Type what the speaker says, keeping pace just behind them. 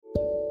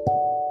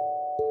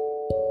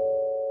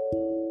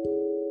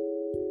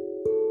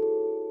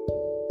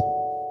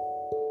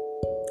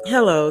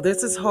Hello,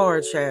 this is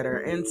Hard Chatter,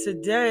 and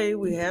today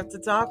we have to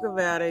talk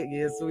about it.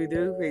 Yes, we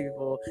do,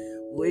 people.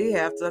 We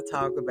have to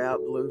talk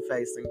about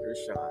Blueface and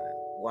Chrisean.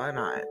 Why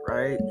not,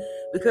 right?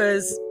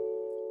 Because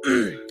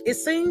it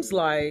seems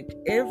like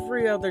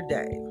every other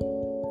day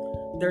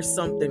there's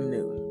something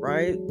new,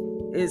 right?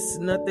 It's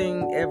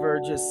nothing ever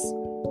just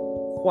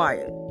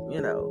quiet.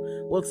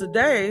 Well,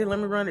 today, let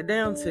me run it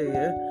down to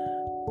you.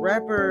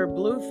 Rapper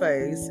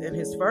Blueface and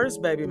his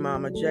first baby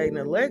mama, Jaden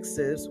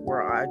Alexis,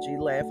 were IG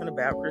laughing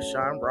about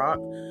Chrisean Rock.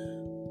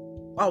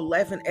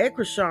 Laughing at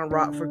Chrisean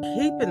Rock for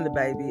keeping the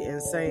baby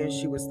and saying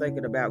she was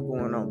thinking about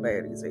going on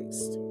Baddies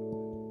East.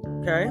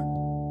 Okay?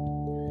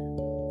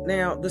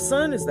 Now, the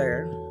son is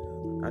there.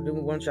 I do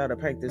want y'all to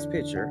paint this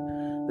picture.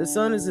 The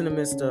son is in the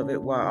midst of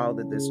it while all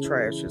of this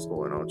trash is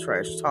going on,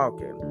 trash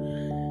talking.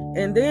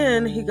 And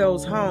then he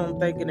goes home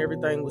thinking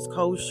everything was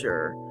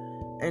kosher,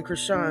 and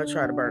Chrisean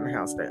tried to burn the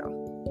house down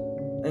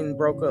and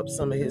broke up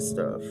some of his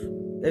stuff,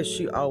 as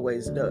she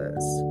always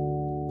does.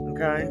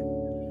 Okay?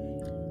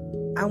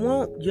 I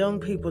want young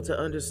people to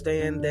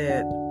understand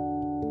that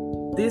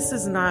this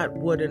is not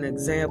what an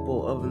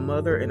example of a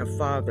mother and a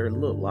father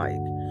look like.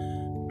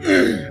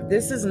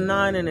 This is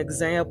not an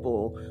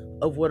example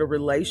of what a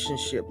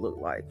relationship look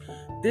like.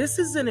 This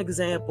is an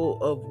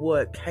example of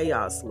what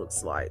chaos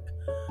looks like.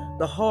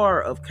 The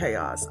horror of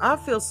chaos. I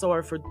feel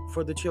sorry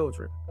for the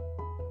children.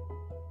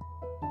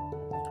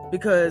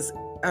 Because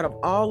out of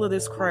all of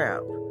this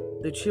crap,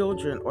 the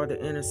children are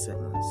the innocent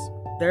ones.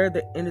 They're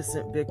the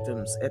innocent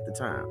victims at the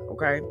time,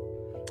 okay?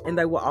 And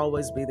they will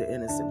always be the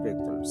innocent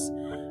victims.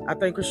 I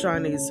think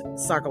Chrisean needs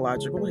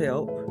psychological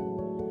help.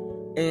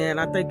 And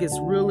I think it's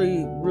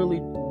really, really,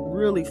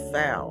 really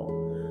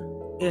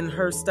foul in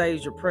her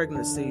stage of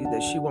pregnancy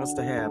that she wants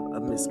to have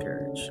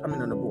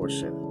an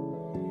abortion.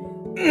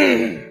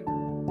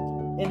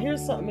 And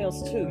here's something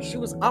else too. She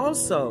was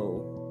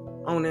also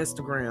on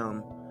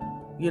Instagram,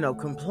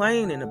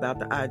 complaining about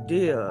the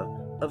idea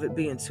of it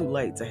being too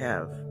late to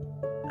have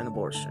an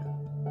abortion.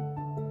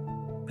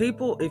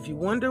 People, if you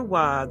wonder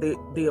why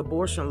the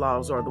abortion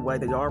laws are the way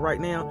they are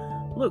right now,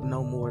 look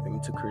no more than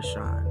to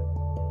Chrisean.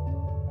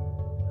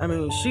 I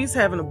mean, she's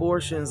having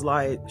abortions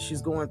like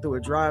she's going through a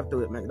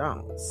drive-thru at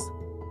McDonald's.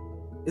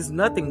 It's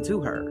nothing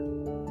to her.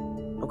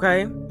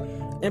 Okay?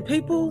 And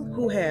people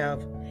who have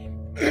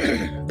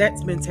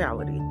that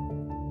mentality,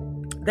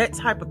 that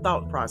type of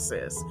thought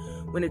process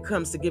when it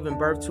comes to giving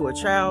birth to a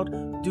child,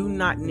 do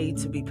not need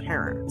to be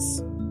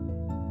parents.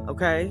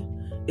 Okay?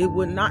 It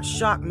would not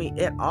shock me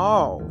at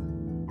all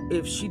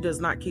if she does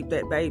not keep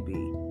that baby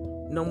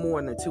no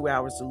more than 2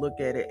 hours to look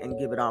at it and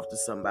give it off to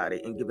somebody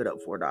and give it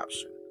up for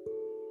adoption.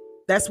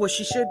 That's what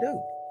she should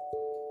do,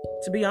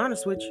 to be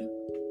honest with you.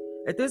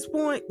 At this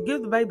point,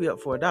 give the baby up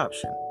for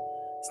adoption.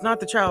 It's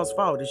not the child's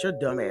fault. It's your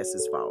dumb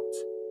ass's fault.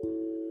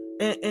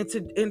 And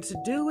to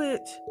do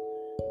it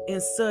in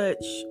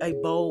such a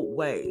bold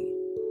way.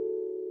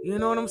 You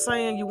know what I'm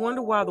saying? You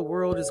wonder why the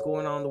world is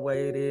going on the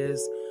way it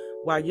is,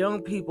 why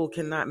young people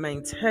cannot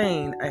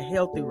maintain a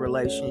healthy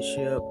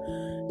relationship,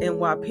 and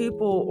why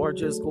people are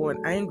just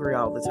going angry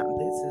all the time.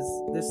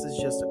 This is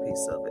just a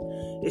piece of it.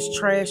 It's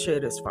trash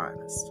at its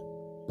finest.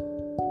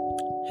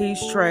 He's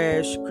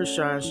trash,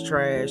 Chrisean's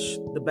trash,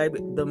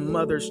 the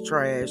mother's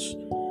trash.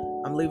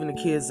 I'm leaving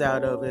the kids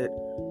out of it.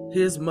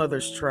 His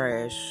mother's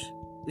trash.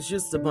 It's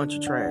just a bunch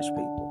of trash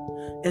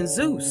people. And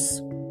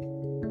Zeus,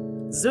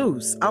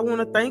 I want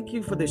to thank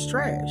you for this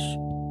trash,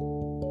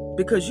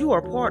 because you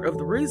are part of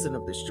the reason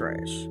of this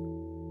trash.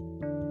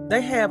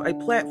 They have a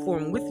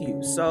platform with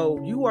you, so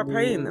you are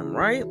paying them,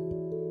 right?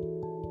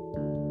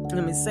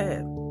 I mean,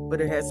 sad, but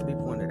it has to be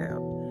pointed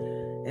out.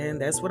 And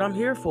that's what I'm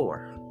here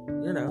for,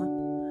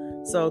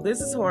 So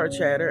this is Hard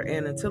Chatter,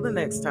 and until the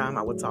next time,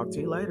 I will talk to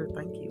you later.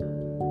 Thank you.